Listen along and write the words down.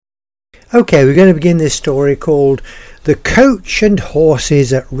Okay, we're going to begin this story called The Coach and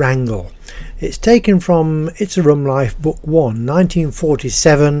Horses at Wrangle. It's taken from It's a Rum Life, Book 1,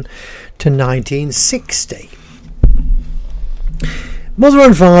 1947 to 1960. Mother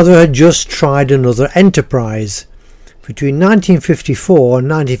and father had just tried another enterprise. Between 1954 and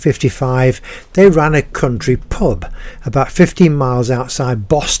 1955, they ran a country pub about 15 miles outside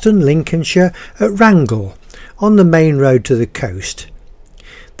Boston, Lincolnshire, at Wrangle, on the main road to the coast.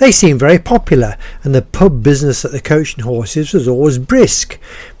 They seemed very popular, and the pub business at the Coach and Horses was always brisk,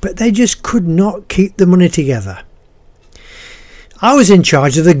 but they just could not keep the money together. I was in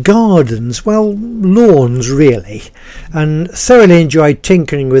charge of the gardens, well, lawns really, and thoroughly enjoyed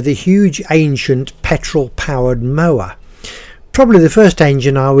tinkering with the huge ancient petrol-powered mower. Probably the first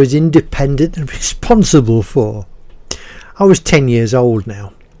engine I was independent and responsible for. I was 10 years old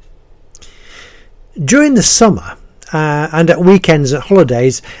now. During the summer, and at weekends and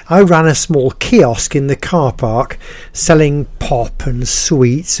holidays, I ran a small kiosk in the car park, selling pop and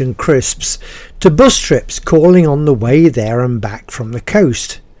sweets and crisps to bus trips calling on the way there and back from the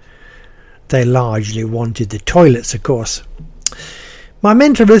coast. They largely wanted the toilets, of course. My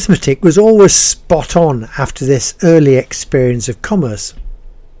mental arithmetic was always spot on after this early experience of commerce.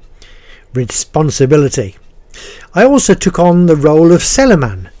 Responsibility. I also took on the role of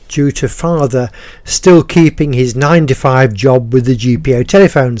cellarman, due to father still keeping his 9-to-5 job with the GPO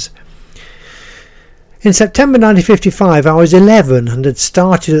telephones. In September 1955 I was 11 and had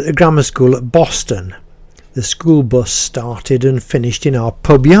started at the grammar school at Boston. The school bus started and finished in our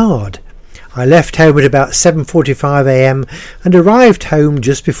pub yard. I left home at about 7:45 a.m. and arrived home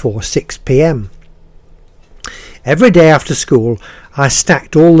just before 6 p.m. Every day after school I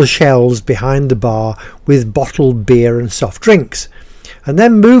stacked all the shelves behind the bar with bottled beer and soft drinks, and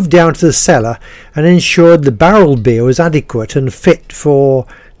then moved down to the cellar and ensured the barrel beer was adequate and fit for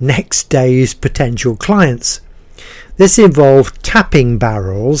next day's potential clients. This involved tapping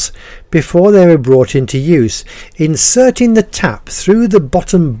barrels before they were brought into use, inserting the tap through the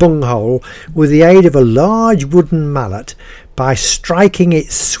bottom bunghole with the aid of a large wooden mallet by striking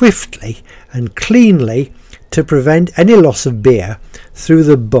it swiftly and cleanly to prevent any loss of beer through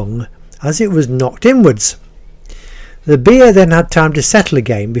the bung as it was knocked inwards. The beer then had time to settle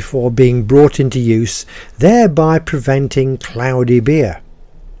again before being brought into use, thereby preventing cloudy beer.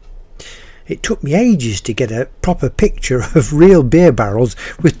 It took me ages to get a proper picture of real beer barrels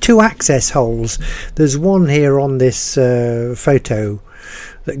with two access holes. There's one here on this photo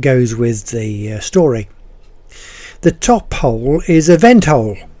that goes with the story. The top hole is a vent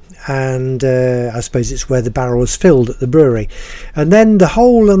hole, and I suppose it's where the barrel was filled at the brewery. And then the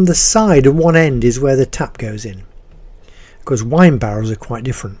hole on the side and one end is where the tap goes in, because wine barrels are quite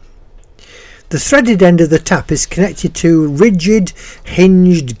different. The threaded end of the tap is connected to rigid,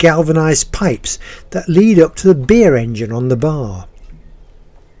 hinged, galvanised pipes that lead up to the beer engine on the bar.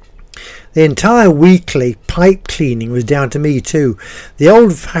 The entire weekly pipe cleaning was down to me too. The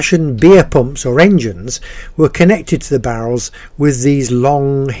old-fashioned beer pumps or engines were connected to the barrels with these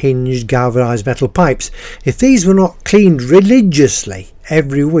long, hinged, galvanised metal pipes. If these were not cleaned religiously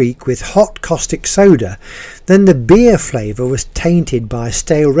every week with hot caustic soda, then the beer flavour was tainted by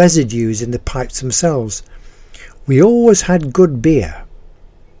stale residues in the pipes themselves. We always had good beer.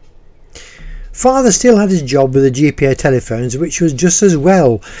 Father still had his job with the GPO telephones, which was just as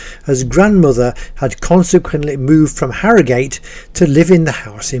well, as grandmother had consequently moved from Harrogate to live in the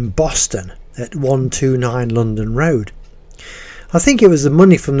house in Boston at 129 London Road. I think it was the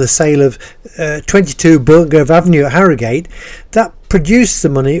money from the sale of 22 Burgrove Avenue at Harrogate that produced the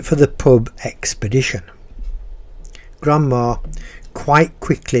money for the pub expedition. Grandma quite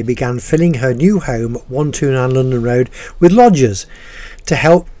quickly began filling her new home at 129 London Road with lodgers to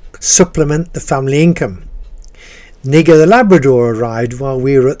help supplement the family income. Nigger the Labrador arrived while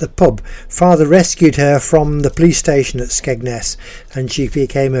we were at the pub. Father rescued her from the police station at Skegness, and she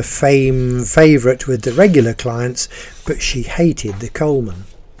became a favourite with the regular clients, but she hated the Coleman.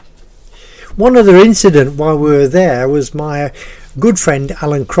 One other incident while we were there was my good friend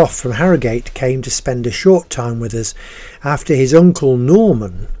Alan Croft from Harrogate came to spend a short time with us after his uncle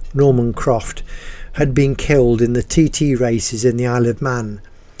Norman Croft, had been killed in the TT races in the Isle of Man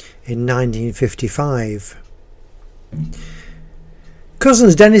in 1955.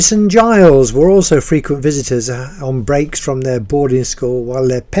 Cousins Dennis and Giles were also frequent visitors on breaks from their boarding school while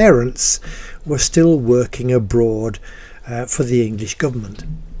their parents were still working abroad for the English government.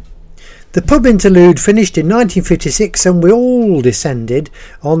 The pub interlude finished in 1956 and we all descended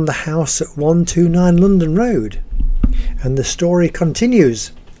on the house at 129 London Road. And the story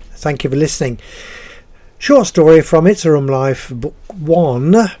continues. Thank you for listening. Short story from It's a Rum Life, Book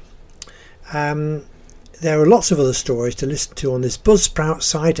 1, There are lots of other stories to listen to on this Buzzsprout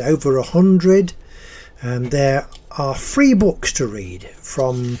site, over 100. There are free books to read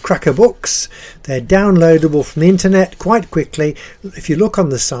from Cracker Books. They're downloadable from the internet quite quickly. If you look on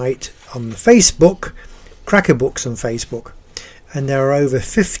the site on Facebook, Cracker Books on Facebook, and there are over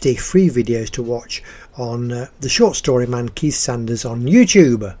 50 free videos to watch on the short story man Keith Sanders on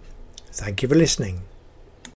YouTube. Thank you for listening.